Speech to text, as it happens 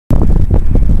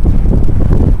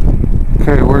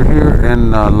Okay, we're here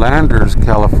in Landers,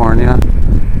 California,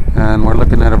 and we're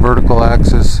looking at a vertical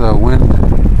axis wind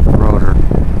rotor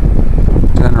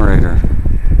generator.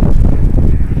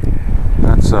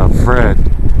 That's Fred,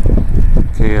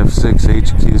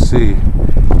 KF6HQC.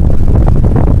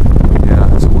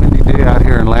 Yeah, it's a windy day out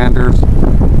here in Landers.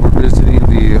 We're visiting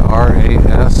the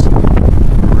RAS,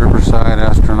 Riverside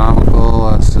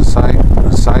Astronomical Society,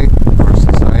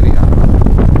 I don't know.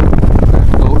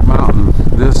 At Goat Mountain.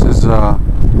 This is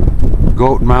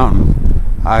Goat Mountain.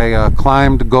 I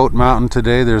climbed Goat Mountain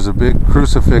today. There's a big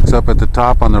crucifix up at the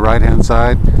top on the right hand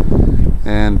side,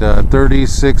 and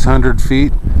 3,600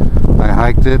 feet. I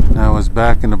hiked it. I was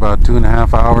back in about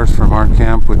 2.5 hours from our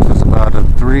camp, which was about a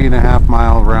 3.5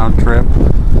 mile round trip,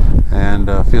 and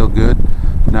feel good.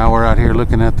 Now we're out here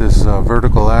looking at this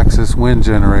vertical axis wind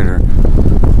generator.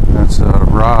 That's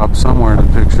Rob somewhere in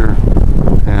the picture,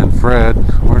 and Fred.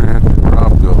 Where the heck did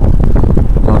Rob go?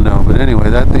 Don't know, but anyway,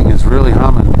 that thing is really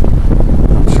humming.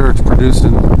 I'm sure it's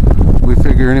producing, we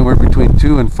figure, anywhere between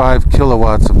 2 and 5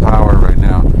 kilowatts of power right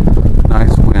now.